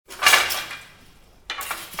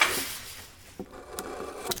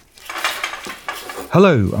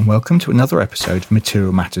Hello and welcome to another episode of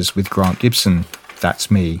Material Matters with Grant Gibson. That's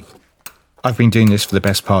me. I've been doing this for the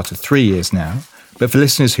best part of 3 years now, but for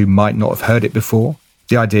listeners who might not have heard it before,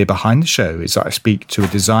 the idea behind the show is that I speak to a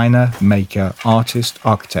designer, maker, artist,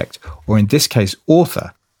 architect, or in this case,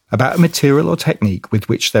 author, about a material or technique with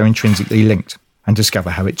which they're intrinsically linked and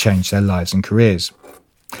discover how it changed their lives and careers.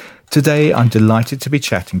 Today, I'm delighted to be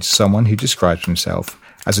chatting to someone who describes himself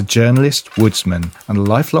as a journalist, woodsman, and a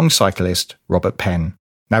lifelong cyclist, Robert Penn.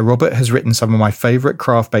 Now, Robert has written some of my favourite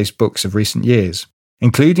craft-based books of recent years,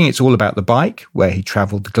 including It's All About the Bike, where he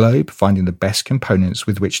travelled the globe finding the best components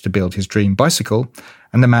with which to build his dream bicycle,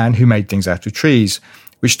 and The Man Who Made Things Out of Trees,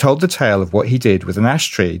 which told the tale of what he did with an ash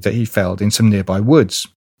tree that he felled in some nearby woods.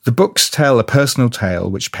 The books tell a personal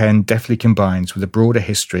tale which Penn deftly combines with a broader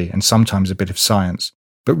history and sometimes a bit of science,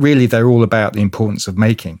 but really they're all about the importance of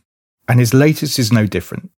making. And his latest is no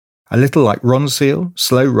different. A little like Ronseal,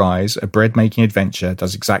 Slow Rise, a bread-making adventure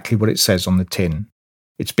does exactly what it says on the tin.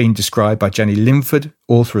 It's been described by Jenny Linford,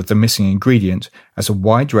 author of The Missing Ingredient, as a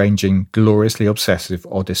wide-ranging, gloriously obsessive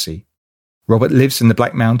odyssey. Robert lives in the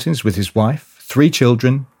Black Mountains with his wife, 3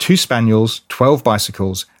 children, 2 spaniels, 12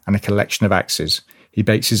 bicycles, and a collection of axes. He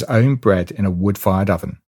bakes his own bread in a wood-fired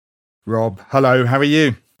oven. Rob, hello, how are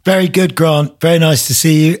you? Very good, Grant. Very nice to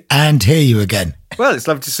see you and hear you again. Well, it's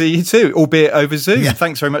lovely to see you too, albeit over Zoom. Yeah.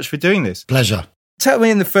 Thanks very much for doing this. Pleasure. Tell me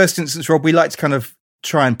in the first instance, Rob, we like to kind of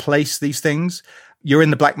try and place these things. You're in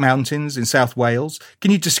the Black Mountains in South Wales. Can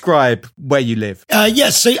you describe where you live?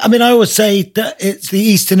 Yes. So, I always say that it's the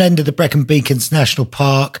eastern end of the Brecon Beacons National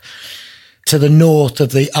Park, to the north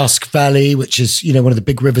of the Usk Valley, which is, one of the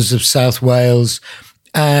big rivers of South Wales.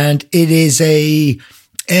 And it is a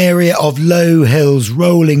area of low hills,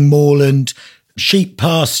 rolling moorland, sheep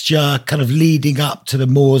pasture, kind of leading up to the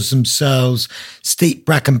moors themselves, steep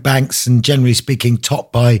bracken banks, and generally speaking,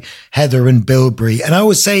 topped by heather and bilberry. And I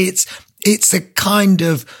always say it's a kind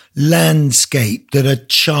of landscape that a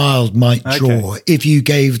child might draw if you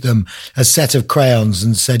gave them a set of crayons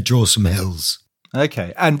and said, draw some hills.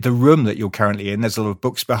 Okay. And the room that you're currently in, there's a lot of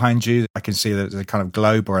books behind you. I can see there's a kind of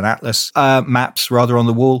globe or an atlas, maps rather on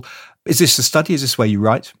the wall. Is this a study? Is this where you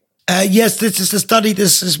write? Yes, this is the study.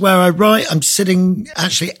 This is where I write. I'm sitting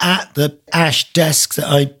actually at the ash desk that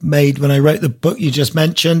I made when I wrote the book you just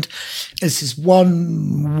mentioned. This is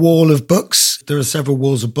one wall of books. There are several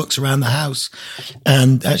walls of books around the house.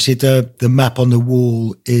 And actually the map on the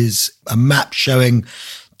wall is a map showing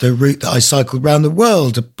the route that I cycled around the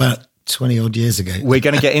world about 20 odd years ago. We're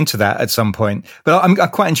going to get into that at some point. But I'm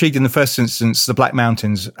quite intrigued in the first instance, the Black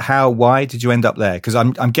Mountains. Why did you end up there? Because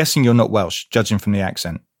I'm guessing you're not Welsh, judging from the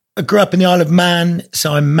accent. I grew up in the Isle of Man,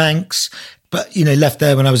 so I'm Manx, but, left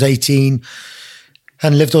there when I was 18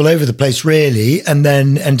 and lived all over the place, really, and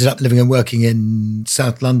then ended up living and working in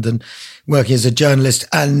South London, working as a journalist.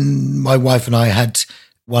 And my wife and I had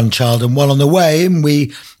one child and one on the way, and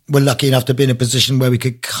we were lucky enough to be in a position where we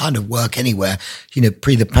could kind of work anywhere,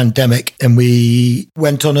 pre the pandemic. And we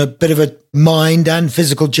went on a bit of a mind and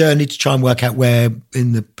physical journey to try and work out where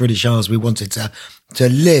in the British Isles we wanted to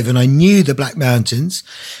live. And I knew the Black Mountains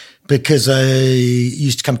because I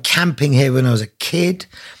used to come camping here when I was a kid.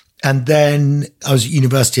 And then I was at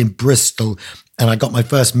university in Bristol and I got my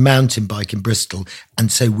first mountain bike in Bristol.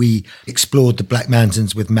 And so we explored the Black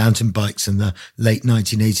Mountains with mountain bikes in the late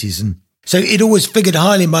 1980s. And so it always figured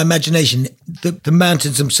highly in my imagination. The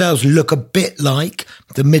mountains themselves look a bit like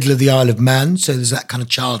the middle of the Isle of Man. So there's that kind of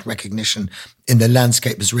child recognition in the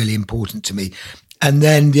landscape was really important to me. And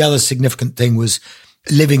then the other significant thing was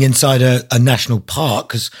living inside a national park,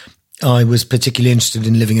 because I was particularly interested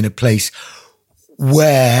in living in a place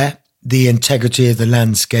where the integrity of the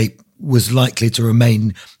landscape was likely to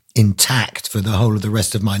remain intact for the whole of the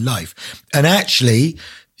rest of my life. And actually,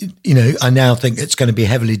 I now think it's going to be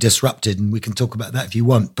heavily disrupted, and we can talk about that if you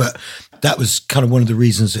want. But that was kind of one of the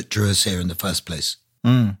reasons that drew us here in the first place.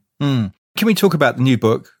 Can we talk about the new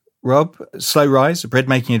book, Rob? Slow Rise, a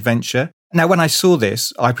bread-making adventure. Now, when I saw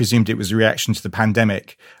this, I presumed it was a reaction to the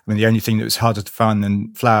pandemic. The only thing that was harder to find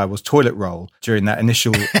than flour was toilet roll during that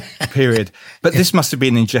initial period. But this must have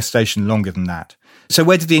been in gestation longer than that. So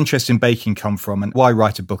where did the interest in baking come from, and why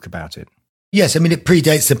write a book about it? Yes, it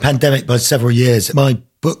predates the pandemic by several years. My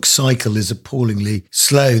book cycle is appallingly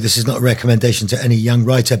slow. This is not a recommendation to any young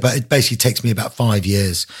writer, but it basically takes me about 5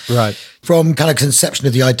 years. Right. From kind of conception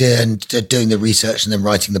of the idea and doing the research and then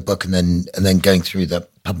writing the book and then going through the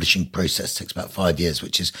publishing process takes about 5 years,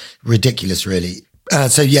 which is ridiculous, really.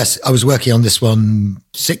 So yes, I was working on this one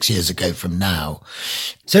 6 years ago from now.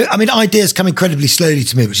 So, ideas come incredibly slowly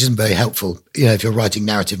to me, which isn't very helpful, if you're writing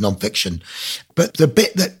narrative nonfiction. But the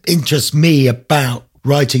bit that interests me about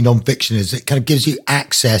writing nonfiction is it kind of gives you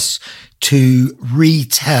access to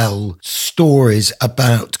retell stories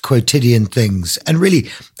about quotidian things and really,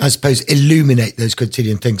 I suppose, illuminate those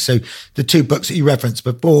quotidian things. So the two books that you referenced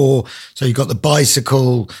before, so you've got The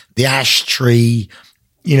Bicycle, The Ash Tree.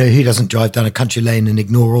 You know, who doesn't drive down a country lane and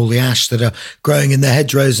ignore all the ash that are growing in the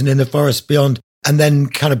hedgerows and in the forest beyond? And then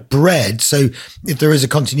kind of bread. So if there is a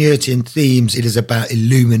continuity in themes, it is about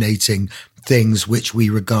illuminating things which we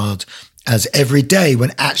regard as everyday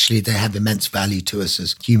when actually they have immense value to us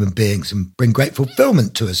as human beings and bring great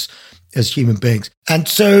fulfillment to us as human beings. And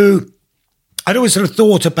so I'd always sort of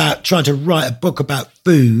thought about trying to write a book about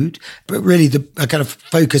food, but really I kind of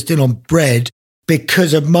focused in on bread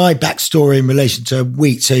because of my backstory in relation to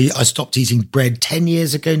wheat. So I stopped eating bread 10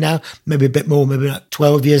 years ago now, maybe a bit more, maybe like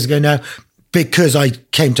 12 years ago now, because I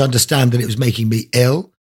came to understand that it was making me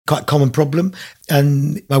ill, quite a common problem.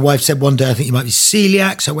 And my wife said one day, I think you might be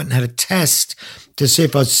celiac. So I went and had a test to see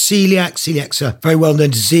if I was celiac. Celiac's a very well-known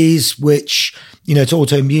disease, which, you know, it's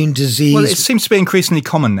autoimmune disease. Well, it seems to be increasingly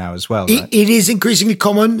common now as well, right? It is increasingly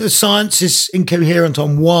common. The science is incoherent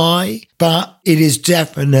on why, but it is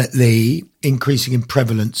definitely increasing in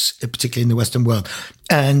prevalence, particularly in the Western world.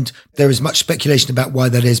 And there is much speculation about why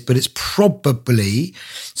that is, but it's probably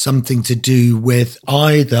something to do with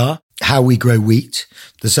either how we grow wheat,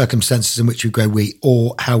 the circumstances in which we grow wheat,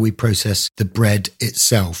 or how we process the bread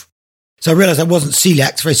itself. So I realized I wasn't celiac.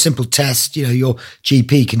 It's a very simple test. You know, your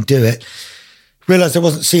GP can do it. Realized I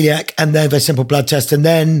wasn't celiac, and then a very simple blood test, and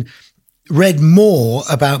then read more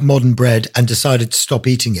about modern bread and decided to stop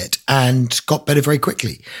eating it and got better very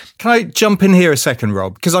quickly. Can I jump in here a second,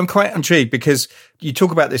 Rob? Because I'm quite intrigued because you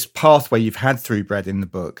talk about this pathway you've had through bread in the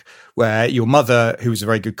book where your mother, who was a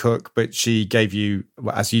very good cook, but she gave you,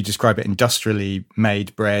 as you describe it, industrially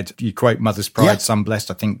made bread. You quote Mother's Pride, Yeah. Son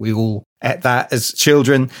Blessed. I think we all ate that as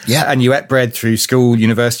children. Yeah. And you ate bread through school,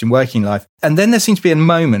 university and working life. And then there seems to be a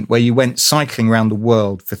moment where you went cycling around the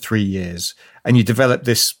world for 3 years and you developed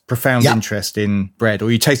this profound interest in bread,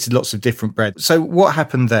 or you tasted lots of different bread. So what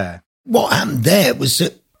happened there? What happened there was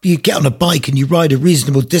that you get on a bike and you ride a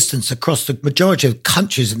reasonable distance across the majority of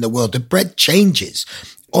countries in the world. The bread changes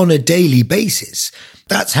on a daily basis.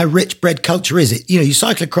 That's how rich bread culture is. You know, you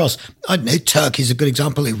cycle across, I don't know, Turkey's a good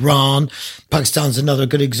example, Iran, Pakistan's another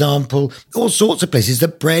good example, all sorts of places. The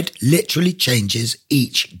bread literally changes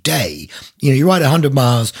each day. You know, you ride 100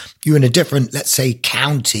 miles, you're in a different, let's say,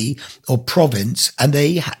 county or province, and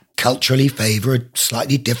they culturally favour a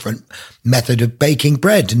slightly different method of baking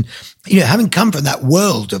bread. And, you know, having come from that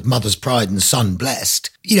world of Mother's Pride and Son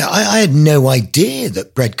Blessed, you know, I had no idea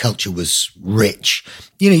that bread culture was rich.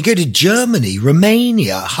 You know, you go to Germany,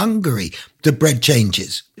 Romania, Hungary, the bread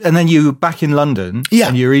changes. And then you were back in London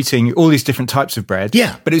and you're eating all these different types of bread.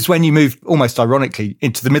 Yeah. But it's when you moved, almost ironically,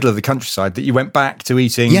 into the middle of the countryside that you went back to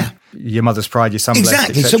eating your Mother's Pride, your Son Blessed,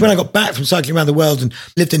 Exactly. etc. So when I got back from cycling around the world and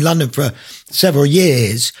lived in London for several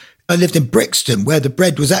years, I lived in Brixton, where the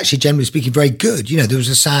bread was actually, generally speaking, very good. You know, there was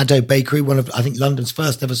a sourdough bakery, one of, I think, London's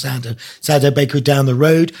first ever sourdough bakery down the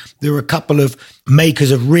road. There were a couple of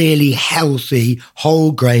makers of really healthy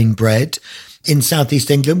whole grain bread in southeast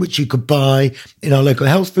England, which you could buy in our local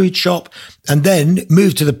health food shop, and then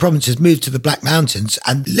moved to the provinces, moved to the Black Mountains,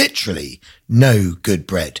 and literally no good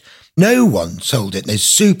bread. No one sold it. No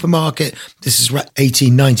supermarket. This is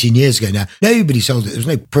 18, 19 years ago now. Nobody sold it. There was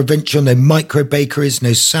no provincial, no micro bakeries,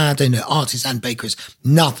 no sourdough, no artisan bakeries,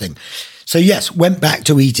 nothing. So yes, went back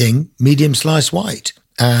to eating medium sliced white.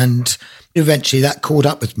 And eventually that caught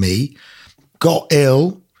up with me, got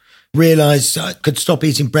ill, realised I could stop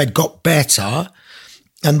eating bread, got better.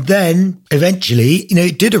 And then eventually, you know,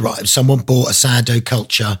 it did arrive. Someone bought a sourdough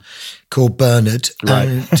culture called Bernard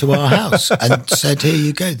to our house and said, here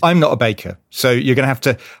you go. I'm not a baker, so you're going to have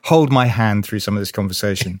to hold my hand through some of this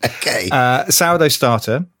conversation. Okay. Sourdough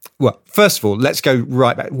starter. Well, first of all, let's go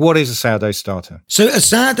right back. What is a sourdough starter? So a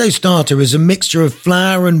sourdough starter is a mixture of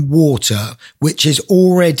flour and water, which is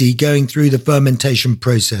already going through the fermentation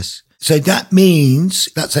process. So that means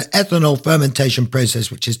that's an ethanol fermentation process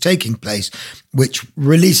which is taking place, which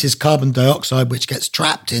releases carbon dioxide, which gets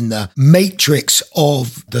trapped in the matrix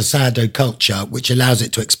of the sourdough culture, which allows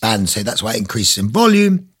it to expand. So that's why it increases in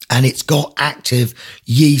volume. And it's got active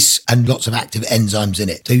yeast and lots of active enzymes in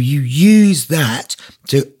it. So you use that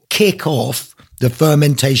to kick off the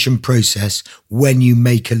fermentation process when you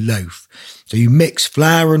make a loaf. So you mix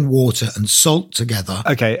flour and water and salt together.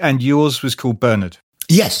 Okay, and yours was called Bernard.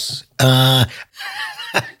 Yes.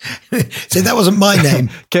 So that wasn't my name.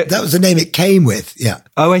 That was the name it came with. Yeah.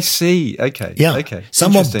 Oh, I see. Okay. Yeah. Okay.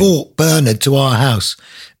 Someone bought Bernard to our house.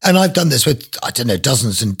 And I've done this with, I don't know,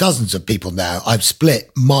 dozens and dozens of people now. I've split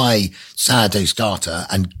my sourdough starter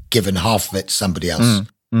and given half of it to somebody else.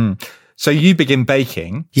 So you begin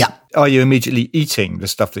baking. Yeah. Are you immediately eating the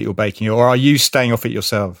stuff that you're baking, or are you staying off it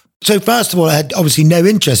yourself? So first of all, I had obviously no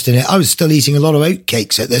interest in it. I was still eating a lot of oat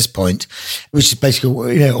cakes at this point, which is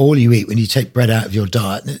basically, you know, all you eat when you take bread out of your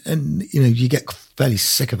diet. And you know, you get fairly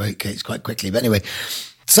sick of oat cakes quite quickly. But anyway,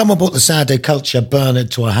 someone brought the sourdough culture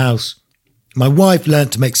Bernard to our house. My wife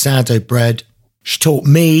learned to make sourdough bread. She taught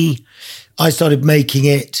me. I started making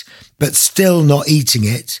it, but still not eating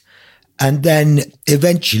it. And then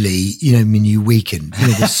eventually, you know, I mean, you weaken, you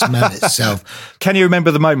know, the smell itself. Can you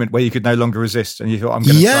remember the moment where you could no longer resist and you thought, I'm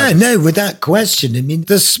going to try this? No, without question. I mean,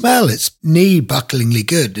 the smell, it's knee-bucklingly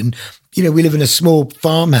good. And, you know, we live in a small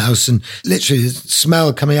farmhouse and literally the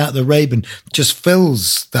smell coming out of the Raven just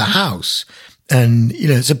fills the house. And, you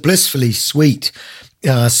know, it's a blissfully sweet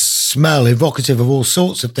smell, evocative of all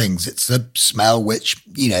sorts of things. It's the smell which,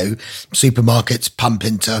 you know, supermarkets pump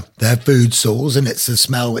into their food stalls, and it's the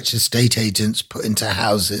smell which estate agents put into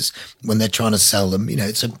houses when they're trying to sell them. You know,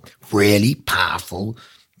 it's a really powerful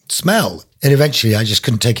smell. And eventually I just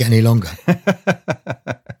couldn't take it any longer.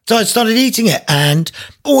 So I started eating it, and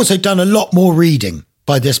also done a lot more reading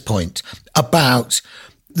by this point about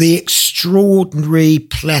the extraordinary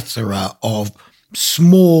plethora of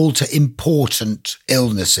small to important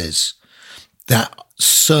illnesses that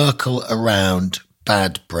circle around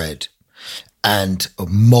bad bread and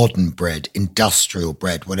modern bread, industrial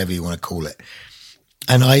bread, whatever you want to call it.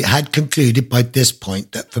 And I had concluded by this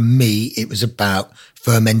point that for me, it was about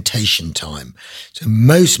fermentation time. So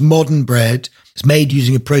most modern bread is made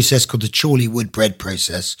using a process called the Chorleywood bread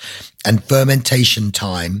process, and fermentation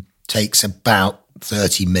time takes about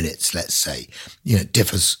 30 minutes, let's say. You know, it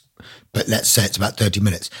differs, but let's say it's about 30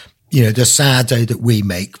 minutes. You know, the sourdough that we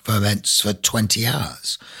make ferments for 20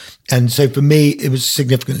 hours. And so for me, it was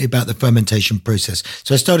significantly about the fermentation process.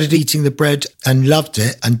 So I started eating the bread and loved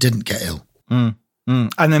it and didn't get ill.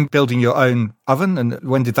 And then building your own oven. And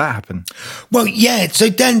when did that happen? Well, yeah. So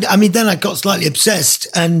then I got slightly obsessed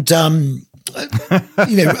and, you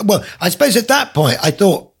know, well, I suppose at that point I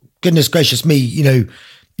thought, goodness gracious me, you know,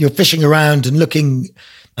 you're fishing around and looking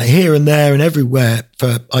here and there and everywhere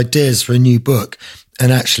for ideas for a new book.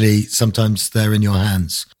 And actually, sometimes they're in your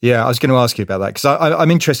hands. Yeah, I was going to ask you about that because I'm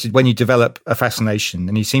interested when you develop a fascination,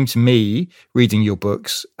 and you seem to me, reading your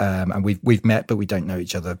books, and we've met, but we don't know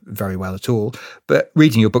each other very well at all. But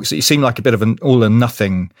reading your books, you seem like a bit of an all or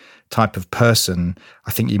nothing type of person.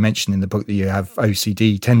 I think you mentioned in the book that you have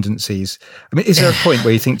OCD tendencies. I mean, is there a point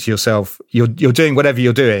where you think to yourself, you're doing whatever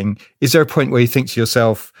you're doing? Is there a point where you think to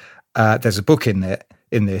yourself, there's a book in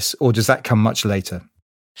this, or does that come much later?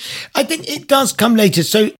 I think it does come later.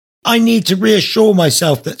 So I need to reassure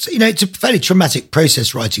myself that, you know, it's a fairly traumatic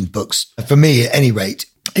process writing books. For me, at any rate,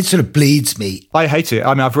 it sort of bleeds me. I hate it.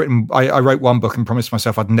 I mean, I wrote one book and promised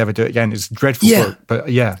myself I'd never do it again. It's a dreadful book, but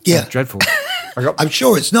it's dreadful. I'm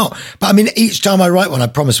sure it's not. But I mean, each time I write one, I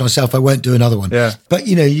promise myself I won't do another one. Yeah. But,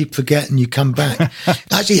 you know, you forget and you come back.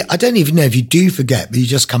 Actually, I don't even know if you do forget, but you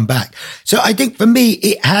just come back. So I think for me,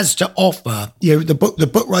 it has to offer, you know, the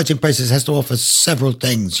book writing process has to offer several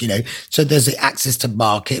things, you know. So there's the access to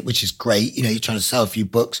market, which is great. You know, you're trying to sell a few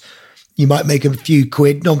books. You might make a few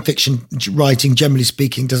quid. Non-fiction writing, generally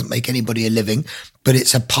speaking, doesn't make anybody a living, but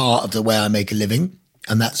it's a part of the way I make a living,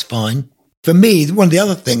 and that's fine. For me, one of the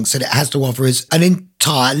other things that it has to offer is an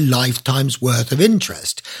entire lifetime's worth of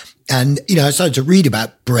interest. And, you know, I started to read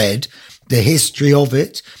about bread, the history of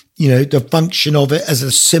it, you know, the function of it as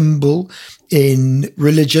a symbol in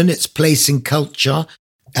religion, its place in culture.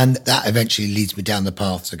 And that eventually leads me down the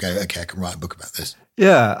path to go, okay, I can write a book about this.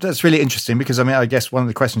 Yeah, that's really interesting because, I mean, I guess one of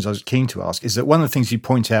the questions I was keen to ask is that one of the things you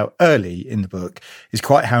point out early in the book is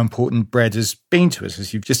quite how important bread has been to us,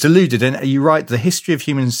 as you've just alluded. And you write, the history of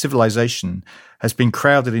human civilization has been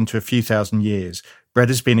crowded into a few thousand years. Bread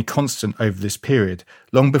has been a constant over this period.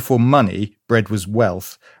 Long before money, bread was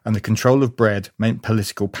wealth, and the control of bread meant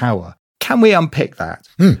political power. Can we unpick that?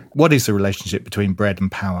 What is the relationship between bread and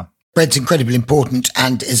power? Bread's incredibly important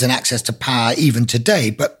and is an access to power even today,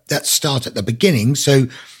 but let's start at the beginning. So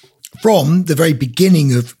from the very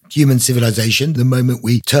beginning of human civilization, the moment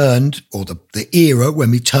we turned, or the era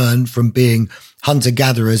when we turned from being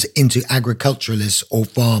hunter-gatherers into agriculturalists or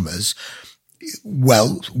farmers,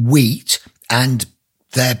 well, wheat and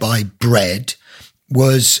thereby bread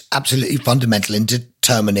was absolutely fundamental in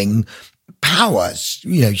determining powers,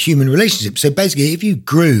 human relationships. So basically, if you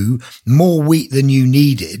grew more wheat than you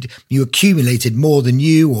needed, you accumulated more than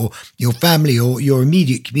you or your family or your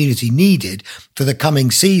immediate community needed for the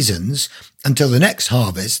coming seasons until the next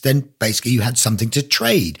harvest, then basically you had something to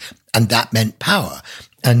trade. And that meant power.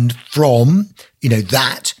 And from,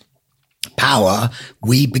 that power,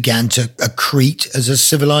 we began to accrete as a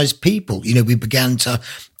civilized people. We began to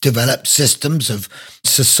develop systems of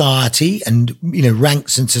society and,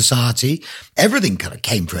 ranks in society. Everything kind of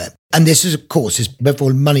came from it. And this is, of course,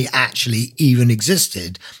 before money actually even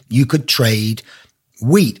existed, you could trade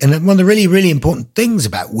wheat. And one of the really, really important things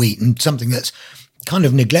about wheat, and something that's kind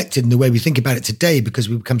of neglected in the way we think about it today because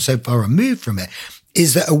we've become so far removed from it,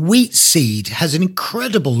 is that a wheat seed has an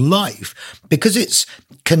incredible life because it's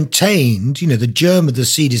contained, the germ of the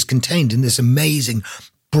seed is contained in this amazing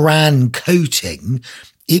bran coating.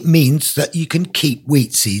 It means that you can keep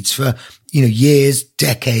wheat seeds for, years,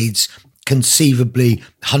 decades, conceivably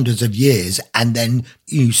hundreds of years, and then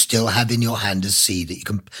you still have in your hand a seed that you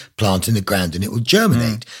can plant in the ground and it will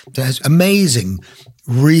germinate. So it's an amazing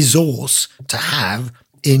resource to have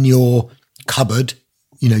in your cupboard,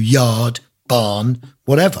 yard, barn,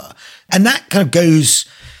 whatever. And that kind of goes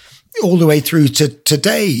all the way through to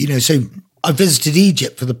today. So I visited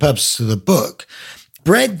Egypt for the purpose of the book.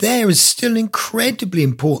 Bread there is still an incredibly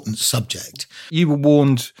important subject. You were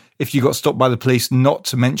warned, if you got stopped by the police, not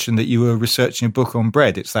to mention that you were researching a book on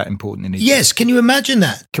bread. It's that important in Egypt. Yes, can you imagine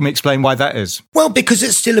that? Can we explain why that is? Well, because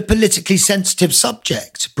it's still a politically sensitive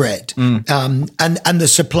subject, bread, and the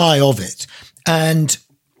supply of it. And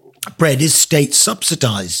bread is state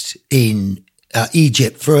subsidized in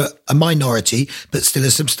Egypt for a minority, but still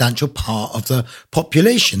a substantial part of the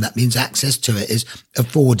population. That means access to it is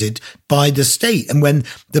afforded by the state. And when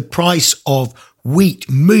the price of wheat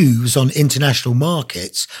moves on international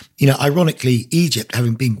markets, ironically, Egypt,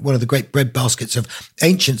 having been one of the great bread baskets of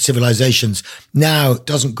ancient civilizations, now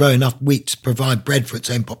doesn't grow enough wheat to provide bread for its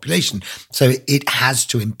own population. So it has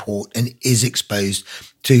to import and is exposed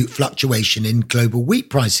to fluctuation in global wheat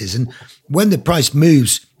prices. And when the price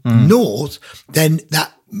moves north, then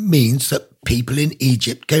that means that people in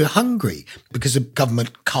Egypt go hungry because the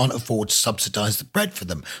government can't afford to subsidize the bread for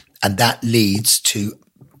them. And that leads to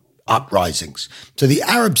uprisings. So the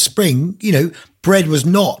Arab Spring, bread was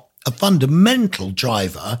not a fundamental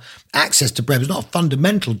driver. Access to bread was not a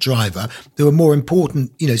fundamental driver. There were more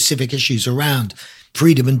important, civic issues around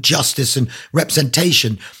freedom and justice and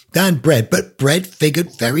representation than bread. But bread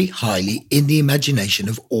figured very highly in the imagination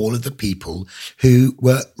of all of the people who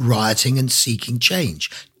were rioting and seeking change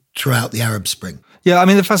throughout the Arab Spring. Yeah, I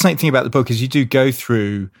mean, the fascinating thing about the book is you do go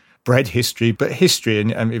through bread history, but history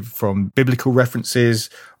and from biblical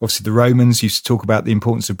references. Obviously, the Romans used to talk about the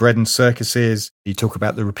importance of bread in circuses. You talk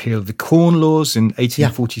about the repeal of the Corn Laws in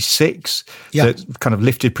 1846 that kind of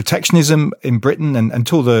lifted protectionism in Britain and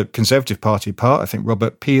tore the Conservative Party apart. I think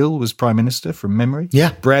Robert Peel was Prime Minister from memory.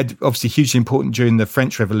 Yeah. Bread, obviously hugely important during the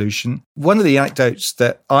French Revolution. One of the anecdotes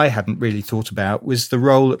that I hadn't really thought about was the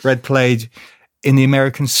role that bread played in the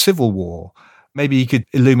American Civil War. Maybe you could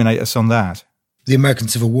illuminate us on that. The American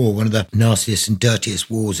Civil War, one of the nastiest and dirtiest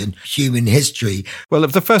wars in human history. Well,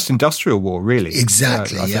 of the first industrial war, really.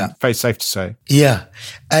 Exactly, I think very safe to say. Yeah.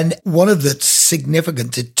 And one of the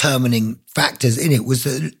significant determining factors in it was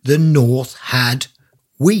that the North had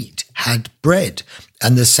wheat, had bread,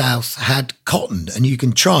 and the South had cotton. And you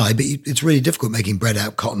can try, but it's really difficult making bread out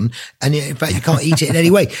of cotton. And in fact, you can't eat it in any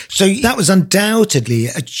way. So that was undoubtedly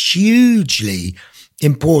a hugely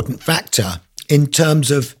important factor in terms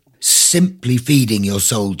of simply feeding your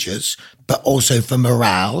soldiers, but also for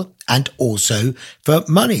morale and also for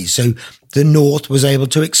money. So the North was able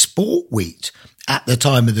to export wheat at the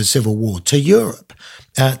time of the Civil War to Europe.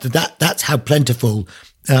 That's how plentiful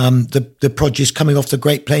the produce coming off the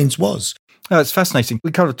Great Plains was. Oh, it's fascinating.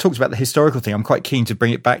 We kind of talked about the historical thing. I'm quite keen to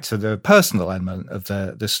bring it back to the personal element of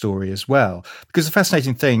the story as well, because the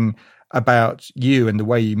fascinating thing about you and the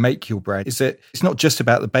way you make your bread is that it's not just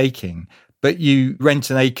about the baking, but you rent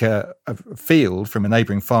an acre of field from a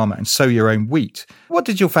neighbouring farmer and sow your own wheat. What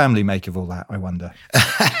did your family make of all that, I wonder?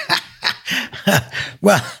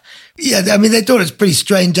 Well, yeah, I mean, they thought it was a pretty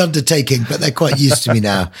strange undertaking, but they're quite used to me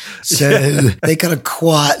now. So they kind of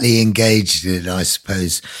quietly engaged in it, I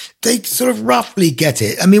suppose. They sort of roughly get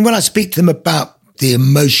it. I mean, when I speak to them about the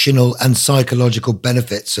emotional and psychological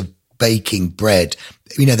benefits of baking bread,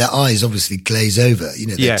 their eyes obviously glaze over,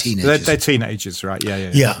 they're teenagers. They're teenagers, right?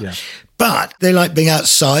 Yeah. But they like being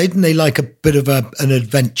outside and they like a bit of an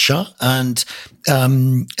adventure. And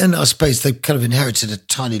I suppose they kind of inherited a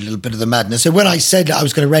tiny little bit of the madness. So when I said I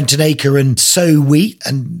was going to rent an acre and sow wheat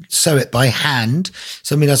and sow it by hand,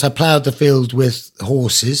 so I mean, as I ploughed the field with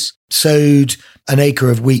horses, sowed an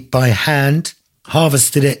acre of wheat by hand,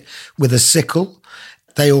 harvested it with a sickle.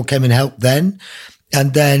 They all came and helped then.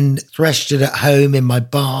 And then threshed it at home in my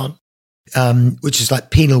barn. Which is like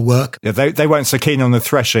penal work. Yeah, they weren't so keen on the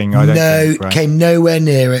threshing, I don't think. Right? Came nowhere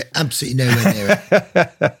near it. Absolutely nowhere near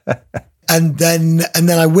it. And then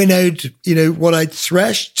I winnowed, what I'd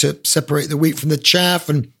threshed to separate the wheat from the chaff,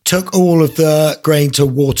 and took all of the grain to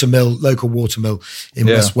local watermill in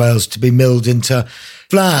West Wales, to be milled into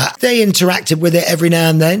flour. They interacted with it every now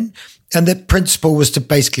and then. And the principle was to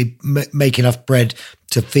basically make enough bread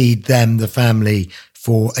to feed them, the family,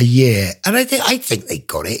 for a year. And I think they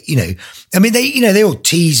got it, I mean, they all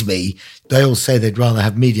tease me. They all say they'd rather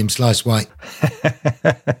have medium sliced white.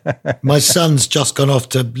 My son's just gone off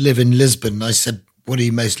to live in Lisbon. I said, what are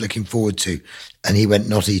you most looking forward to? And he went,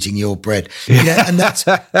 not eating your bread. And that's,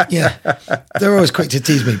 they're always quick to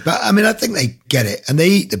tease me. But I mean, I think they get it, and they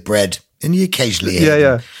eat the bread, and you occasionally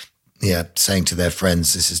hear them, saying to their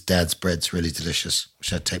friends, this is Dad's bread, it's really delicious,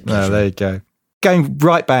 which I take pleasure. Oh, there you go. Going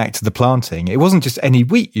right back to the planting, it wasn't just any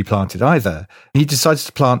wheat you planted either. You decided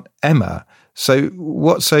to plant Emma. So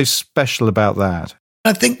what's so special about that?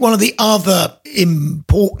 I think one of the other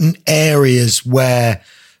important areas where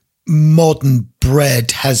modern bread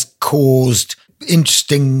has caused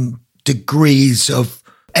interesting degrees of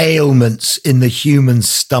ailments in the human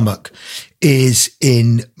stomach is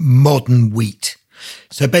in modern wheat.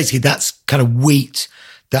 So basically that's kind of wheat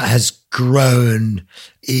that has grown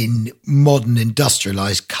in modern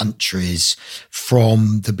industrialized countries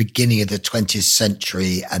from the beginning of the 20th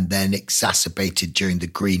century, and then exacerbated during the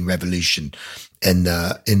Green Revolution in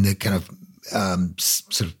the kind of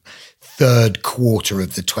sort of third quarter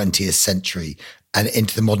of the 20th century and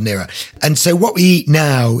into the modern era. And so what we eat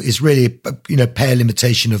now is really, pale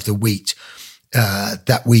imitation of the wheat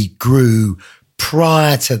that we grew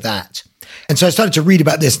prior to that. And so I started to read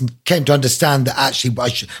about this and came to understand that actually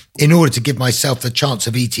in order to give myself the chance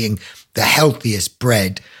of eating the healthiest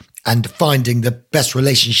bread and finding the best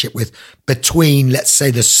relationship between, let's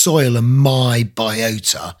say, the soil and my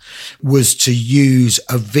biota, was to use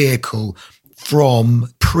a vehicle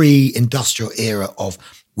from pre-industrial era of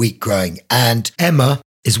wheat growing. And Emma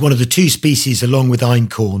is one of the two species, along with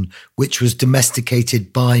einkorn, which was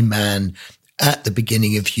domesticated by man at the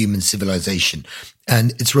beginning of human civilization.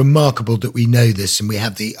 And it's remarkable that we know this, and we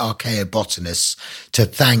have the archaeobotanists to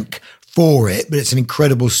thank for it, but it's an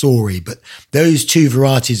incredible story. But those two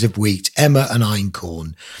varieties of wheat, Emma and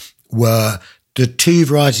einkorn, were the two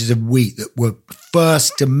varieties of wheat that were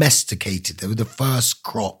first domesticated. They were the first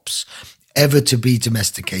crops ever to be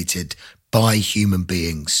domesticated by human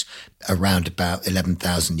beings around about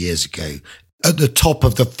 11,000 years ago, at the top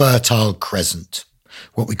of the Fertile Crescent,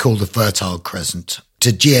 what we call the Fertile Crescent. To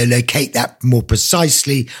geolocate that more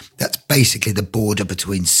precisely, that's basically the border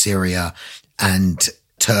between Syria and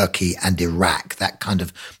Turkey and Iraq, that kind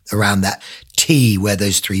of around that T where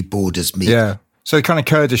those three borders meet. Yeah. So kind of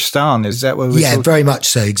Kurdistan, is that where we're Yeah, very much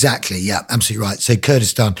so. Exactly. Yeah, absolutely right. So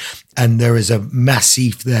Kurdistan, and there is a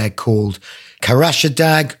massif there called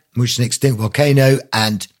Karashadag, which is an extinct volcano.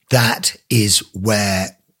 And that is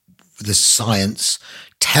where the science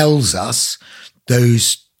tells us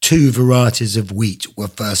those two varieties of wheat were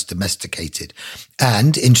first domesticated.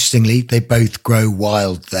 And interestingly, they both grow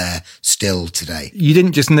wild there still today. You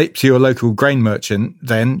didn't just nip to your local grain merchant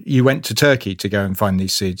then, you went to Turkey to go and find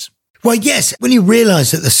these seeds. Well, yes, when you realise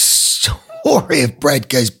that the story of bread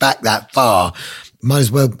goes back that far, might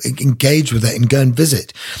as well engage with it and go and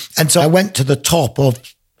visit. And so I went to the top of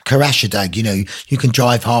Karashadag. You can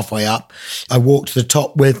drive halfway up. I walked to the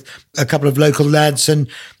top with a couple of local lads, and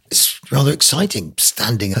it's rather exciting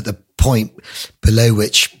standing at the point below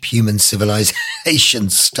which human civilization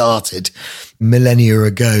started millennia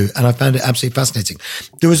ago. And I found it absolutely fascinating.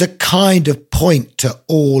 There was a kind of point to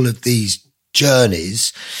all of these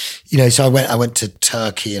journeys, so I went to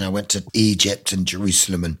Turkey, and I went to Egypt and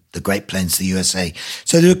Jerusalem and the Great Plains of the USA.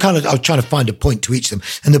 So I was trying to find a point to each of them.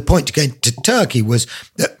 And the point to going to Turkey was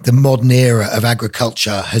that the modern era of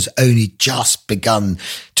agriculture has only just begun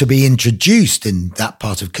to be introduced in that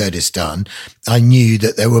part of Kurdistan. I knew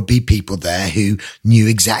that there would be people there who knew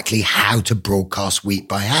exactly how to broadcast wheat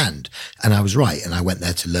by hand. And I was right. And I went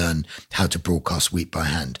there to learn how to broadcast wheat by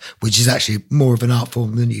hand, which is actually more of an art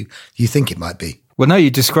form than you think it might be. Well, no,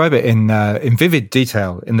 you describe it in vivid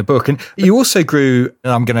detail in the book. And you also grew,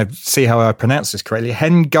 and I'm going to see how I pronounce this correctly,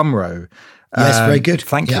 hen gumro. Yes, very good.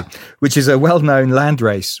 Thank you. Which is a well-known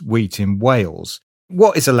landrace wheat in Wales.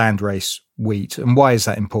 What is a landrace wheat and why is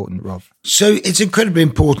that important, Rob? So it's incredibly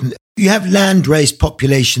important. You have landrace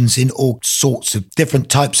populations in all sorts of different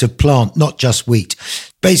types of plant, not just wheat.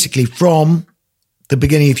 Basically, from the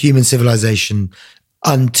beginning of human civilization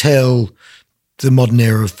until the modern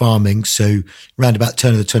era of farming, so round about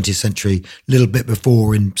turn of the 20th century, a little bit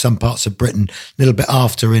before in some parts of Britain, a little bit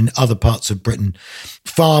after in other parts of Britain,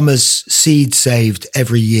 farmers seed saved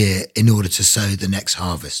every year in order to sow the next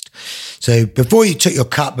harvest. So before you took your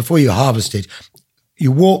cut, before you harvested,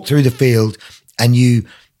 you walked through the field and you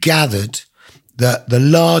gathered the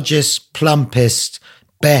largest, plumpest,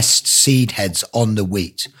 best seed heads on the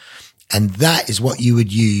wheat. And that is what you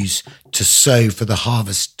would use to sow for the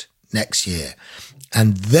harvest next year.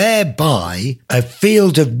 And thereby, a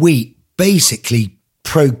field of wheat basically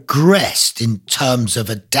progressed in terms of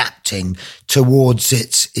adapting towards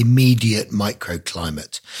its immediate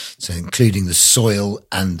microclimate, so including the soil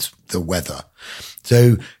and the weather.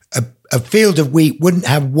 So a field of wheat wouldn't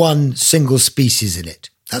have one single species in it.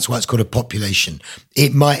 That's why it's called a population.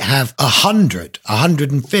 It might have 100,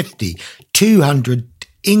 150, 200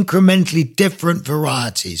 incrementally different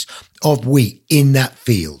varieties of wheat in that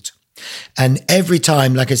field. And every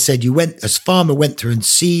time, like I said, a farmer went through and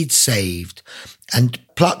seed saved and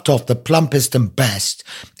plucked off the plumpest and best,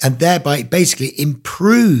 and thereby basically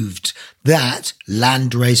improved that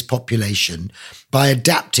landrace population by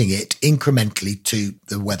adapting it incrementally to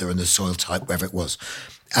the weather and the soil type, wherever it was.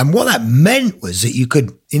 And what that meant was that you could,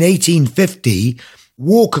 in 1850,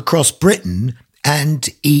 walk across Britain and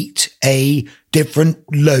eat a different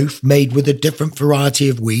loaf made with a different variety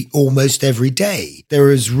of wheat almost every day. They're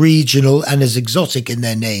as regional and as exotic in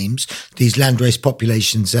their names, these landrace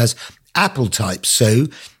populations, as apple types. So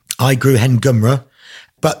I grew Hen Gymra,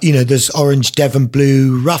 but, there's Orange Devon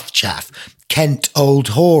Blue Rough Chaff, Kent Old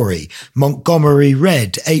Hoary, Montgomery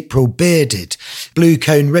Red, April Bearded, Blue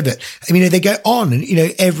Cone Rivet. I mean, they go on and,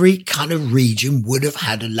 every kind of region would have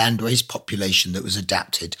had a landrace population that was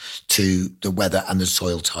adapted to the weather and the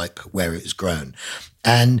soil type where it was grown.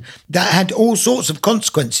 And that had all sorts of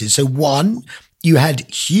consequences. So one, you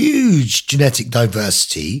had huge genetic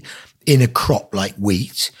diversity in a crop like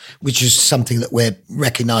wheat, which is something that we're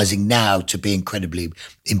recognizing now to be incredibly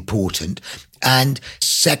important. And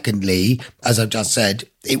secondly, as I've just said,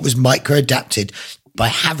 it was micro-adapted by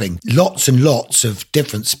having lots and lots of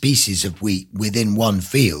different species of wheat within one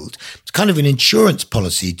field. It's kind of an insurance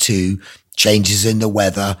policy to changes in the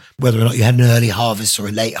weather, whether or not you had an early harvest or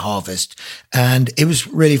a late harvest. And it was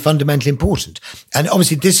really fundamentally important. And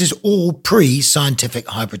obviously, this is all pre-scientific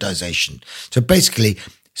hybridization. So basically,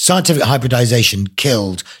 scientific hybridization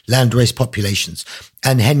killed landrace populations.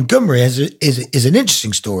 And Hen Gymra is an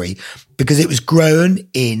interesting story because it was grown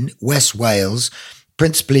in West Wales,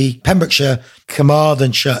 principally Pembrokeshire,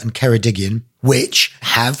 Carmarthenshire and Ceredigion, which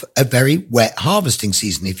have a very wet harvesting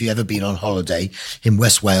season. If you've ever been on holiday in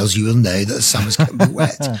West Wales, you will know that the summers can be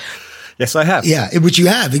wet. Yes, I have. Yeah, which you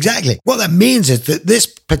have, exactly. What that means is that this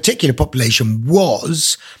particular population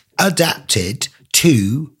was adapted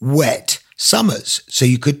to wet summers. So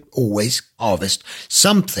you could always harvest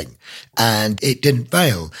something, and it didn't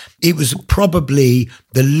fail. It was probably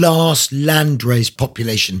the last landrace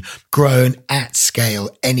population grown at scale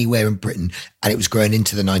anywhere in Britain, and it was grown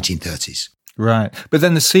into the 1930s. Right. But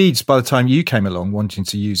then the seeds, by the time you came along wanting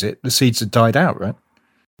to use it, the seeds had died out, right?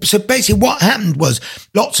 So basically what happened was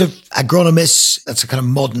lots of agronomists, that's a kind of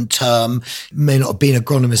modern term, may not have been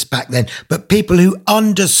agronomists back then, but people who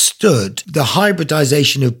understood the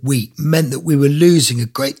hybridization of wheat meant that we were losing a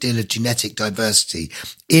great deal of genetic diversity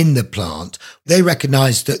in the plant. They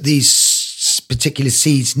recognized that these particular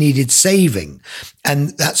seeds needed saving.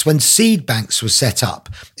 And that's when seed banks were set up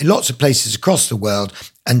in lots of places across the world,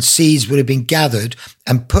 and seeds would have been gathered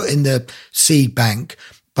and put in the seed bank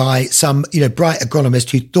by some, bright agronomist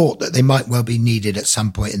who thought that they might well be needed at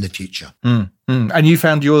some point in the future. And you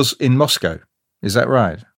found yours in Moscow, is that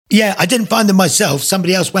right? Yeah, I didn't find them myself.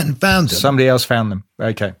 Somebody else went and found them. Somebody else found them.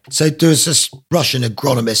 Okay. So there was this Russian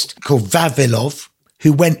agronomist called Vavilov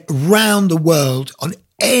who went round the world on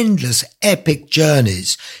endless epic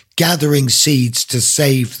journeys gathering seeds to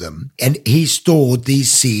save them. And he stored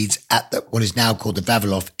these seeds at what is now called the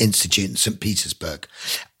Vavilov Institute in St. Petersburg.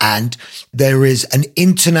 And there is an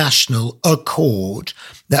international accord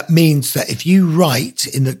that means that if you write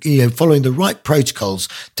in the, following the right protocols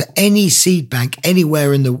to any seed bank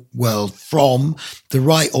anywhere in the world from the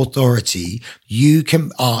right authority, you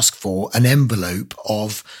can ask for an envelope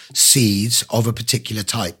of seeds of a particular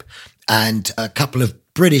type. And a couple of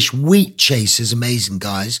British wheat chasers, amazing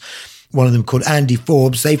guys, one of them called Andy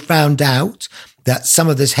Forbes, they found out that some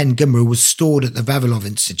of this hen gummer was stored at the Vavilov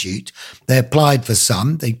Institute. They applied for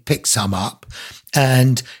some, they picked some up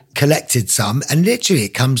and collected some, and literally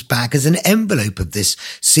it comes back as an envelope of this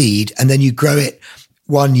seed, and then you grow it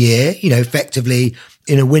 1 year, effectively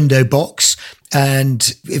in a window box. And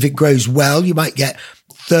if it grows well, you might get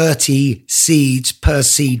 30 seeds per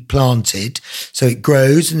seed planted. So it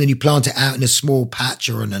grows, and then you plant it out in a small patch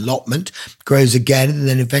or an allotment, grows again, and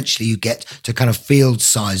then eventually you get to kind of field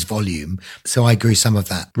size volume. So I grew some of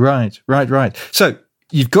that. Right. So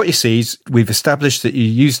you've got your seeds. We've established that you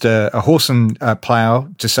used a horse and plough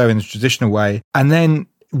to sow in the traditional way. And then,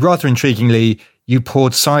 rather intriguingly, you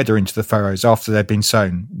poured cider into the furrows after they'd been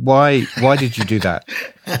sown. Why did you do that?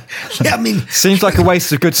 Yeah, I mean, seems like a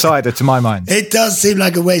waste of good cider to my mind. It does seem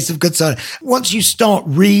like a waste of good cider. Once you start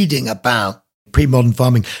reading about pre-modern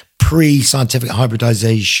farming, pre-scientific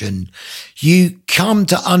hybridization, you come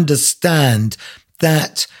to understand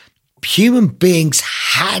that human beings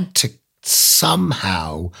had to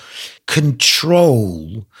somehow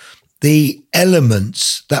control the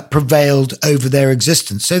elements that prevailed over their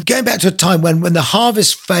existence. So going back to a time when the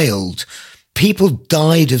harvest failed, people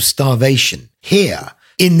died of starvation here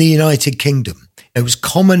in the United Kingdom. It was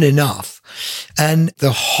common enough. And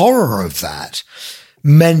the horror of that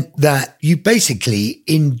meant that you basically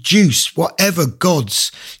induced whatever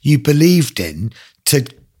gods you believed in to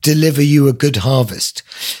deliver you a good harvest.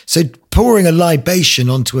 So pouring a libation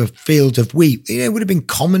onto a field of wheat, would have been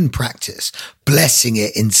common practice, blessing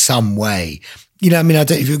it in some way. I don't know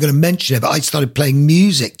if you're going to mention it, but I started playing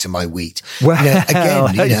music to my wheat. Well,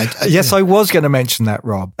 yes, I was going to mention that,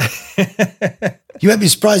 Rob. You won't be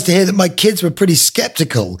surprised to hear that my kids were pretty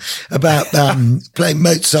skeptical about playing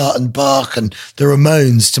Mozart and Bach and the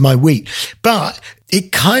Ramones to my wheat. But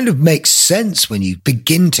it kind of makes sense when you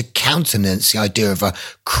begin to countenance the idea of a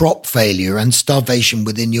crop failure and starvation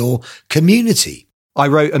within your community. I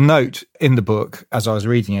wrote a note in the book as I was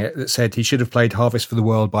reading it that said he should have played Harvest for the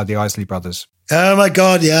World by the Isley Brothers. Oh my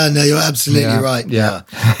God, yeah, no, you're absolutely right. Yeah.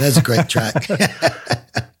 There's a great track.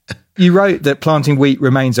 You wrote that planting wheat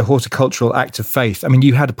remains a horticultural act of faith. I mean,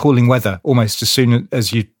 you had appalling weather almost as soon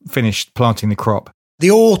as you finished planting the crop.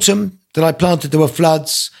 The autumn that I planted, there were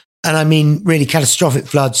floods. And I mean, really catastrophic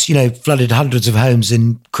floods, flooded hundreds of homes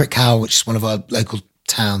in Crickhowell, which is one of our local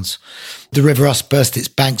towns. The River Usk burst its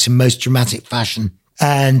banks in most dramatic fashion.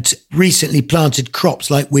 And recently planted crops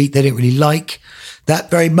like wheat, they didn't really like that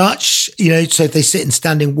very much. So if they sit in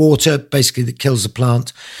standing water, basically that kills the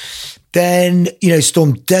plant. Then,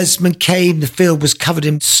 Storm Desmond came. The field was covered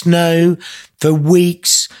in snow for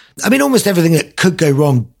weeks. I mean, almost everything that could go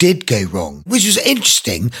wrong did go wrong, which was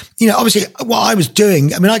interesting. Obviously what I was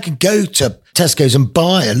doing, I could go to Tesco's and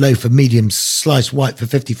buy a loaf of medium sliced white for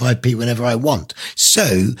 55p whenever I want.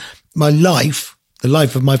 So my life, the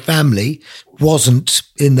life of my family, wasn't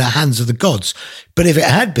in the hands of the gods. But if it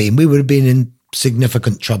had been, we would have been in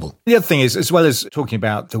significant trouble. The other thing is, as well as talking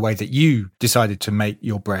about the way that you decided to make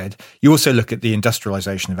your bread, you also look at the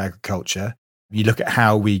industrialization of agriculture. You look at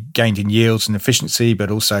how we gained in yields and efficiency, but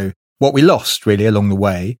also what we lost really along the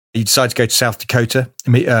way. You decided to go to South Dakota,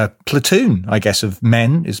 meet a platoon, I guess, of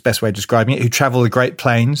men is the best way of describing it, who travel the Great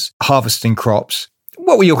Plains, harvesting crops.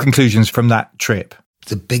 What were your conclusions from that trip?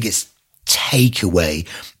 The biggest takeaway,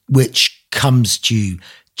 which comes to you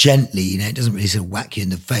gently, it doesn't really sort of whack you in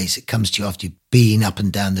the face. It comes to you after you've been up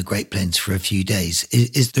and down the Great Plains for a few days.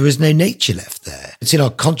 There is no nature left there. It's in our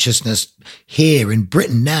consciousness here in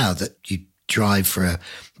Britain now that you drive for a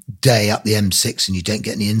day up the M6 and you don't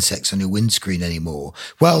get any insects on your windscreen anymore.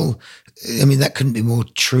 Well, that couldn't be more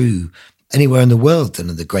true anywhere in the world than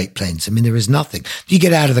in the Great Plains. There is nothing. You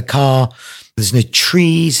get out of the car, there's no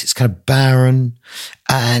trees, it's kind of barren,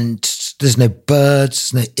 and there's no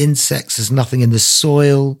birds, there's no insects, there's nothing in the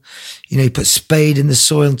soil. You put a spade in the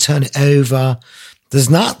soil and turn it over. There's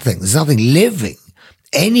nothing living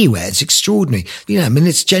anywhere. It's extraordinary.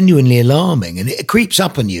 It's genuinely alarming, and it creeps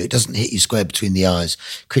up on you. It doesn't hit you square between the eyes.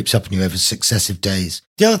 It creeps up on you over successive days.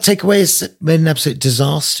 The other takeaway is that it's an absolute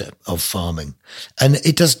disaster of farming, and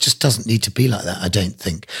it just doesn't need to be like that, I don't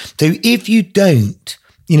think. So if you don't,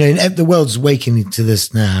 the world's awakening to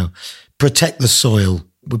this now, protect the soil,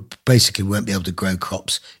 we basically won't be able to grow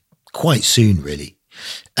crops quite soon, really.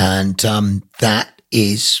 And that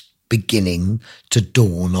is beginning to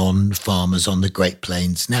dawn on farmers on the Great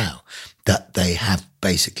Plains now, that they have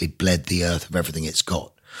basically bled the earth of everything it's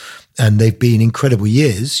got. And they've been incredible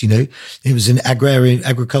years. It was an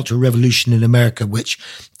agricultural revolution in America, which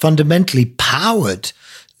fundamentally powered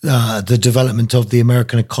the development of the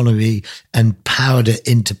American economy and powered it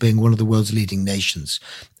into being one of the world's leading nations.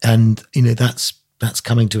 And, that's that's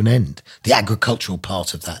coming to an end, the agricultural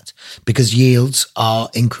part of that, because yields are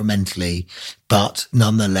incrementally, but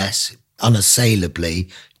nonetheless, unassailably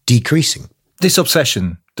decreasing. This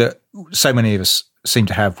obsession that so many of us seem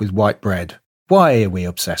to have with white bread, why are we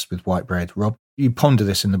obsessed with white bread, Rob? You ponder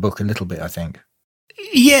this in the book a little bit, I think.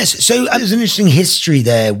 Yes. So there's an interesting history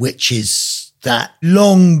there, which is that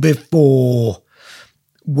long before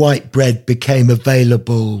white bread became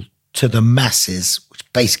available to the masses,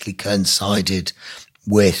 which basically coincided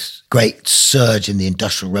with great surge in the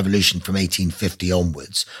Industrial Revolution from 1850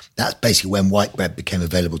 onwards. That's basically when white bread became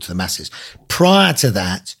available to the masses. Prior to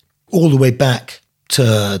that, all the way back to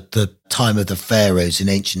the time of the pharaohs in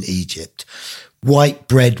ancient Egypt, white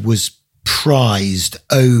bread was prized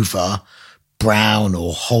over brown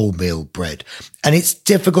or wholemeal bread. And it's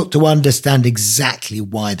difficult to understand exactly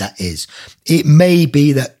why that is. It may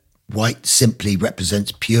be that white simply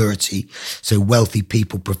represents purity, so wealthy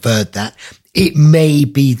people preferred that. It may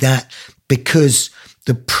be that because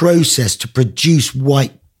the process to produce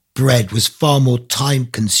white bread was far more time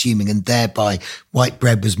consuming and thereby white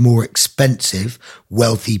bread was more expensive,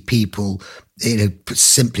 wealthy people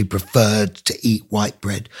simply preferred to eat white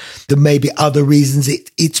bread. There may be other reasons.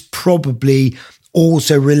 It's probably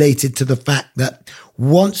also related to the fact that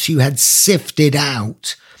once you had sifted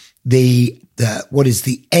out the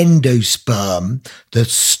endosperm, the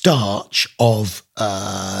starch of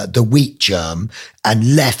the wheat germ,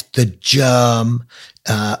 and left the germ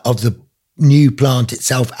of the new plant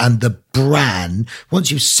itself and the bran,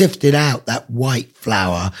 once you've sifted out that white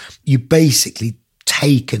flour, you basically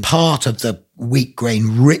taken part of the wheat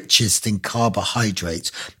grain richest in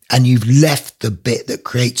carbohydrates, and you've left the bit that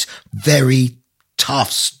creates very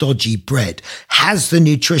tough, stodgy bread. Has the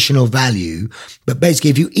nutritional value, but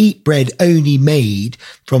basically if you eat bread only made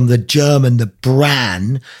from the germ and the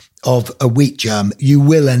bran of a wheat germ, you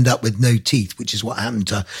will end up with no teeth, which is what happened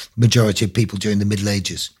to the majority of people during the Middle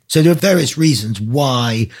Ages. So there are various reasons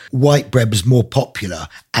why white bread was more popular.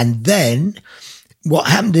 And then what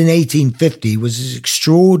happened in 1850 was this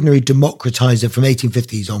extraordinary democratizer from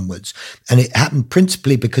 1850s onwards. And it happened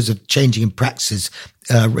principally because of changing in practices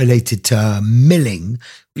related to milling.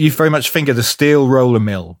 You very much finger the steel roller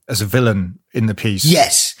mill as a villain in the piece.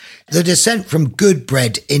 Yes. The descent from good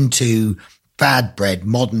bread into bad bread,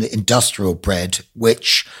 modern industrial bread,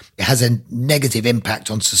 which has a negative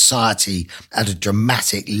impact on society at a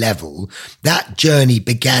dramatic level. That journey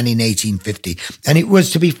began in 1850. And it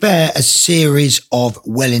was, to be fair, a series of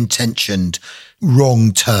well-intentioned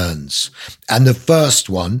wrong turns. And the first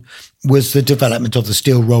one was the development of the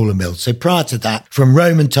steel roller mill. So prior to that, from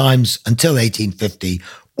Roman times until 1850,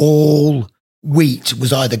 all wheat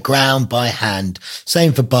was either ground by hand,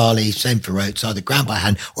 same for barley, same for oats, either ground by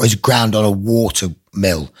hand or is ground on a water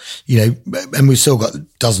mill, and we've still got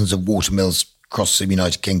dozens of water mills across the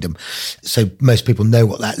United Kingdom. So most people know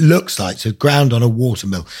what that looks like. So ground on a water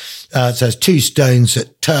mill. So it's two stones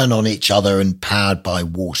that turn on each other and powered by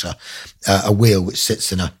water, a wheel which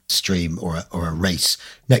sits in a stream or a race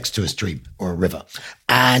next to a stream or a river.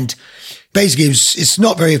 And basically it's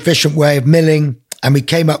not a very efficient way of milling. And we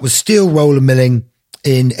came up with steel roller milling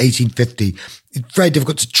in 1850. It's very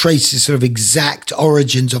difficult to trace the sort of exact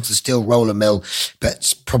origins of the steel roller mill, but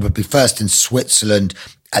it's probably first in Switzerland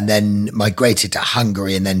and then migrated to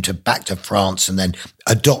Hungary and then back to France and then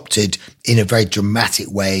adopted in a very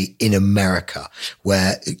dramatic way in America,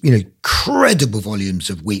 where, incredible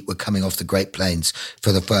volumes of wheat were coming off the Great Plains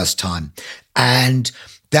for the first time. And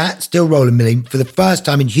that steel roller milling, for the first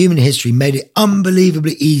time in human history, made it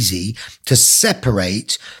unbelievably easy to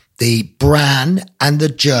separate the bran and the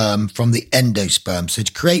germ from the endosperm. So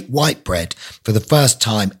to create white bread for the first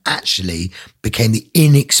time actually became the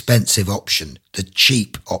inexpensive option, the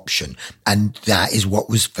cheap option. And that is what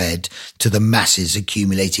was fed to the masses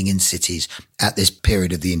accumulating in cities at this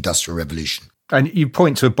period of the Industrial Revolution. And you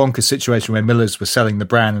point to a bonkers situation where millers were selling the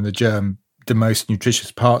bran and the germ, the most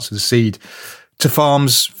nutritious parts of the seed, to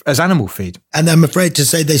farms as animal feed. And I'm afraid to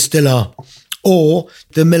say they still are. Or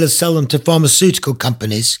the millers sell them to pharmaceutical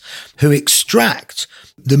companies who extract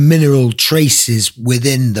the mineral traces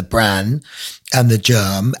within the bran and the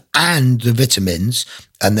germ and the vitamins,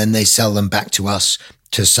 and then they sell them back to us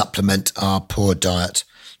to supplement our poor diet.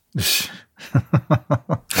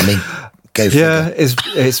 I mean, go for it. Yeah,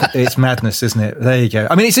 it's madness, isn't it? There you go.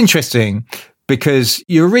 I mean, it's interesting because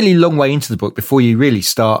you're a really long way into the book before you really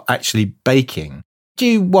start actually baking. Do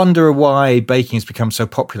you wonder why baking has become so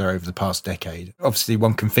popular over the past decade? Obviously,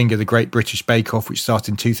 one can finger the Great British Bake Off, which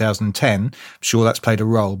started in 2010. I'm sure that's played a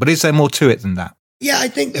role. But is there more to it than that? Yeah, I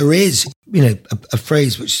think there is, a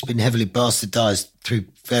phrase which has been heavily bastardized through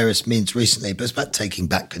various means recently, but it's about taking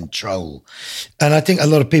back control. And I think a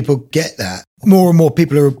lot of people get that. More and more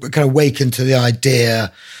people are kind of awakened to the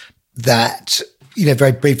idea that,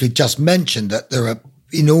 very briefly just mentioned that there are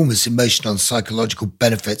enormous emotional and psychological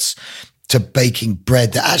benefits to baking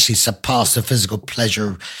bread that actually surpass the physical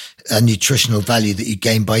pleasure and nutritional value that you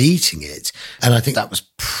gain by eating it. And I think that was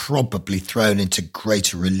probably thrown into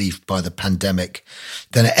greater relief by the pandemic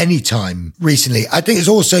than at any time recently. I think it's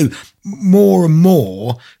also more and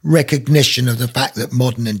more recognition of the fact that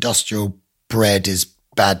modern industrial bread is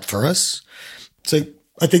bad for us. So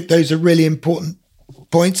I think those are really important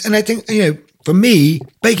points. And I think, for me,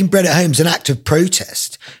 baking bread at home is an act of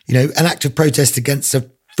protest, an act of protest against a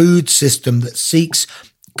food system that seeks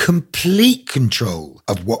complete control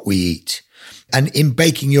of what we eat. And in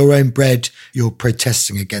baking your own bread, you're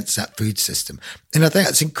protesting against that food system. And I think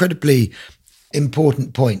that's an incredibly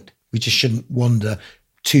important point. We just shouldn't wander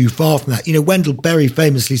too far from that. Wendell Berry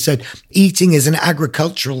famously said, eating is an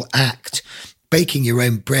agricultural act. Baking your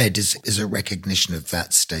own bread is a recognition of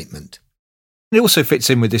that statement. It also fits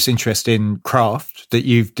in with this interest in craft that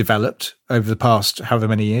you've developed over the past however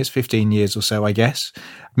many years, 15 years or so, I guess. I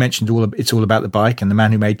mentioned it's all about the bike and the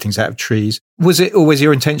man who made things out of trees. Was it always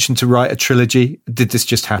your intention to write a trilogy? Did this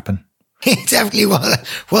just happen? It definitely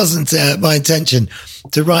wasn't my intention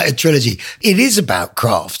to write a trilogy. It is about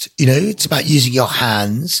craft. It's about using your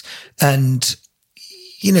hands, and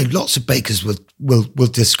lots of bakers will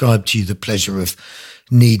describe to you the pleasure of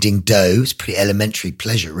kneading dough. It's pretty elementary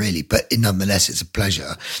pleasure, really, but nonetheless, it's a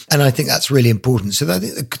pleasure. And I think that's really important. So I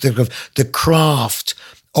think the craft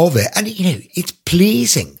of it, and it's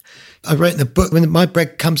pleasing. I wrote in the book, when my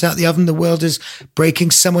bread comes out the oven, the world is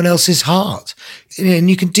breaking someone else's heart. And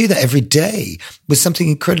you can do that every day with something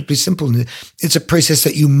incredibly simple. And it's a process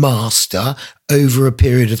that you master over a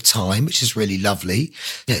period of time, which is really lovely.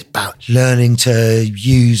 It's about learning to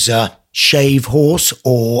use a shave horse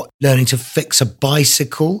or learning to fix a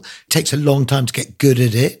bicycle. It takes a long time to get good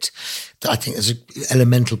at it. I think there's an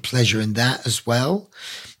elemental pleasure in that as well.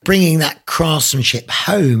 Bringing that craftsmanship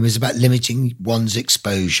home is about limiting one's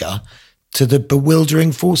exposure to the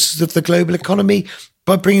bewildering forces of the global economy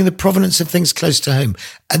by bringing the provenance of things close to home.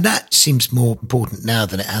 And that seems more important now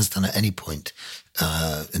than it has done at any point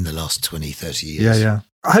in the last 20, 30 years. Yeah.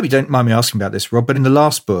 I hope you don't mind me asking about this, Rob, but in the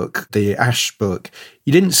last book, the Ash book,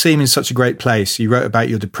 you didn't seem in such a great place. You wrote about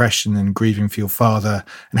your depression and grieving for your father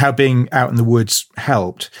and how being out in the woods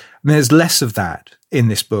helped. There's less of that in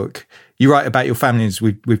this book. You write about your family, as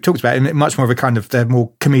we've talked about, and much more of a kind of, they're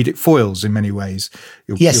more comedic foils in many ways.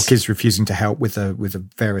 Your kids refusing to help with the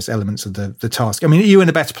various elements of the task. Are you in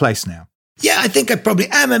a better place now? Yeah, I think I probably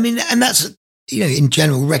am. And that's, in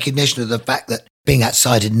general, recognition of the fact that being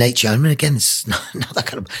outside in nature, again, it's not that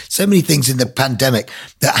kind of, so many things in the pandemic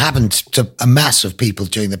that happened to a mass of people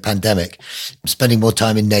during the pandemic, spending more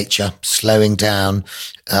time in nature, slowing down,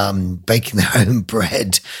 baking their own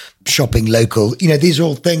bread, shopping local. These are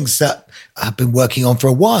all things that I've been working on for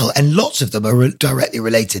a while, and lots of them are directly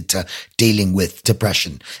related to dealing with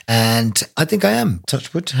depression. And I think I am,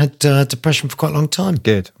 touch wood, had depression for quite a long time.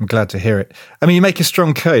 Good. I'm glad to hear it. You make a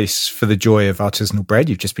strong case for the joy of artisanal bread.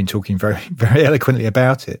 You've just been talking very, very eloquently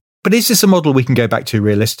about it. But is this a model we can go back to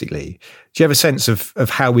realistically? Do you have a sense of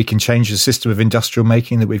how we can change the system of industrial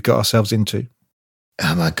making that we've got ourselves into?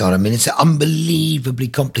 Oh my God. It's unbelievably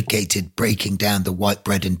complicated breaking down the white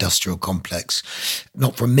bread industrial complex.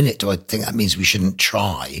 Not for a minute do I think that means we shouldn't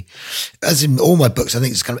try. As in all my books, I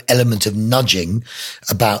think it's kind of element of nudging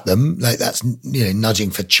about them. Like that's, nudging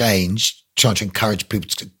for change, trying to encourage people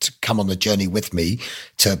to come on the journey with me,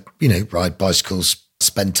 to, ride bicycles,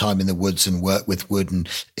 spend time in the woods and work with wood and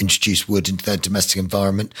introduce wood into their domestic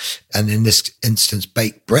environment. And in this instance,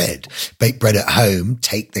 bake bread at home,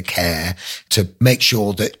 take the care to make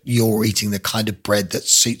sure that you're eating the kind of bread that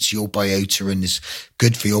suits your biota and is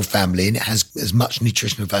good for your family. And it has as much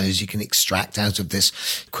nutritional value as you can extract out of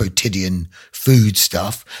this quotidian food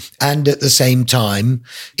stuff. And at the same time,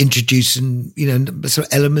 introducing, a sort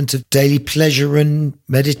of element of daily pleasure and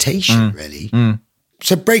meditation, really.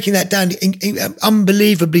 So breaking that down,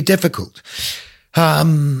 unbelievably difficult.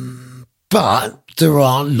 But there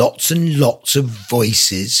are lots and lots of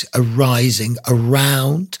voices arising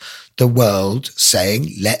around the world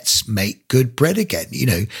saying, let's make good bread again.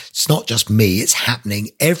 It's not just me, it's happening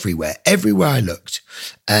everywhere I looked.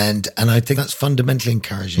 And I think that's fundamentally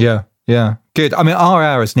encouraging. Yeah. Yeah, good. I mean, our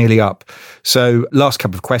hour is nearly up. So last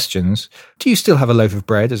couple of questions. Do you still have a loaf of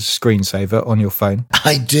bread as a screensaver on your phone?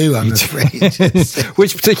 I do, I'm afraid.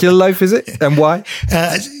 Which particular loaf is it and why?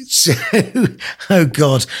 Oh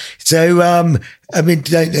God. So, I mean,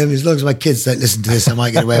 as long as my kids don't listen to this, I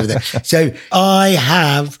might get away with it. So I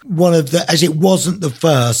have one of the, as it wasn't the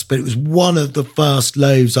first, but it was one of the first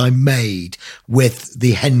loaves I made with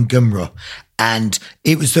the hen gumra. And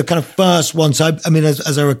it was the kind of first one. So, I mean,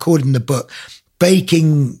 as I recorded in the book,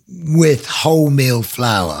 baking with wholemeal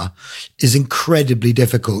flour is incredibly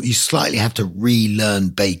difficult. You slightly have to relearn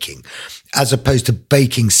baking, as opposed to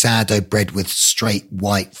baking sourdough bread with straight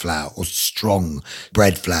white flour or strong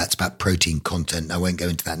bread flour. It's about protein content. I won't go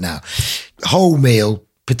into that now. Wholemeal,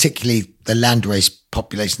 particularly the landrace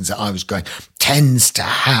populations that I was growing, tends to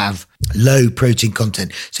have low protein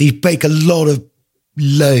content. So you bake a lot of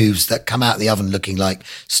loaves that come out of the oven looking like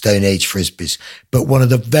Stone Age Frisbees. But one of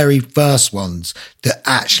the very first ones that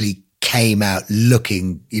actually came out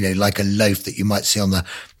looking, like a loaf that you might see on the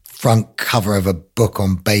front cover of a book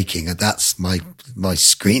on baking. And that's my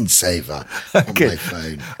screensaver on my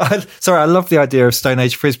phone. Sorry, I love the idea of Stone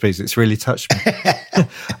Age Frisbees. It's really touched me.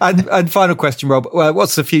 and final question, Rob.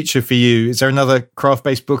 What's the future for you? Is there another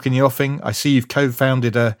craft-based book in the offing? I see you've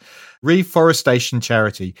co-founded a reforestation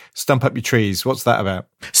charity, Stump Up Your Trees. What's that about?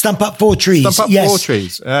 Stump Up for Trees. Stump Up for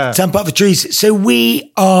Trees. Yeah. Stump Up for Trees. So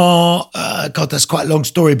we are, God, that's quite a long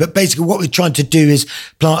story, but basically what we're trying to do is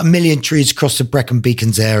plant 1 million trees across the Brecon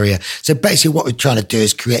Beacons area. So basically what we're trying to do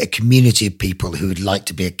is create a community of people who would like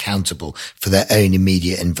to be accountable for their own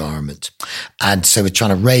immediate environment. And so we're trying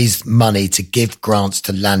to raise money to give grants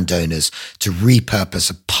to landowners to repurpose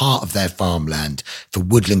a part of their farmland for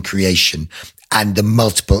woodland creation and the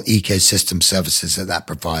multiple ecosystem services that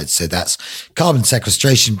provides. So that's carbon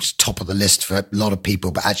sequestration, top of the list for a lot of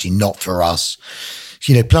people, but actually not for us.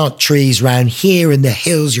 Plant trees around here in the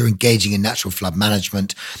hills. You're engaging in natural flood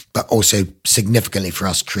management, but also significantly for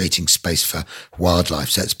us creating space for wildlife.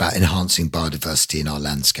 So it's about enhancing biodiversity in our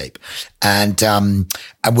landscape. And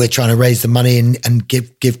we're trying to raise the money and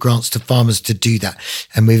give grants to farmers to do that.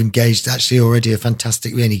 And we've engaged actually already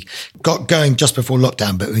we only got going just before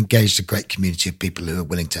lockdown, but we engaged a great community of people who are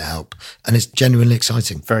willing to help. And it's genuinely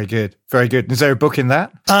exciting. Very good. Very good. Is there a book in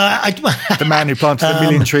that? The man who planted 1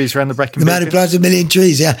 million trees around the Brecon Beacons? The man who planted 1 million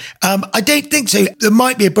trees, yeah. I don't think so. There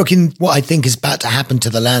might be a book in what I think is about to happen to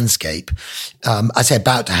the landscape. I say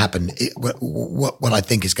about to happen. What I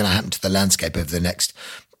think is going to happen to the landscape over the next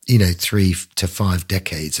 3 to 5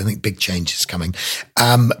 decades. I think big change is coming.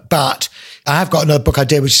 But I have got another book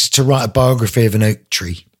idea, which is to write a biography of an oak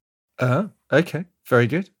tree. Okay. Very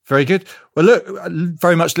good. Very good. Well, look, I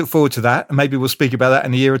very much look forward to that. And maybe we'll speak about that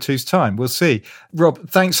in a year or two's time. We'll see. Rob,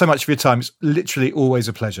 thanks so much for your time. It's literally always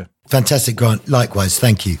a pleasure. Fantastic, Grant. Likewise.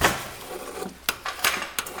 Thank you.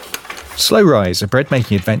 Slow Rise, a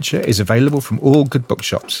bread-making adventure, is available from all good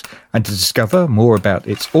bookshops. And to discover more about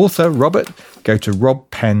its author, Robert, go to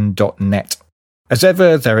robpenn.net. As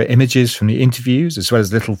ever, there are images from the interviews, as well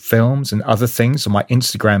as little films and other things on my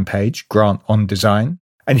Instagram page, Grant on Design.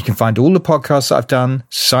 And you can find all the podcasts that I've done,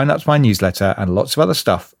 sign up to my newsletter, and lots of other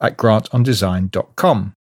stuff at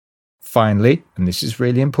grantondesign.com. Finally, and this is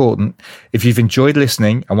really important, if you've enjoyed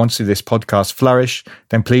listening and want to see this podcast flourish,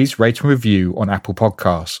 then please rate and review on Apple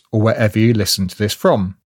Podcasts or wherever you listen to this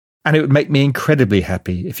from. And it would make me incredibly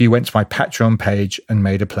happy if you went to my Patreon page and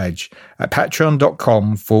made a pledge at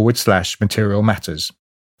patreon.com/Material Matters.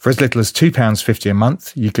 For as little as £2.50 a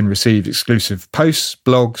month, you can receive exclusive posts,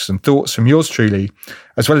 blogs and thoughts from yours truly,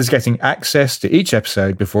 as well as getting access to each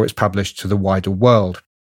episode before it's published to the wider world.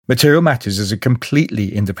 Material Matters is a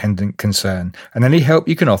completely independent concern, and any help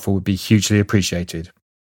you can offer would be hugely appreciated.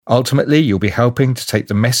 Ultimately, you'll be helping to take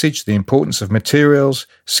the message, the importance of materials,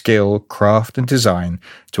 skill, craft and design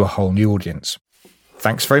to a whole new audience.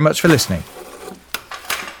 Thanks very much for listening.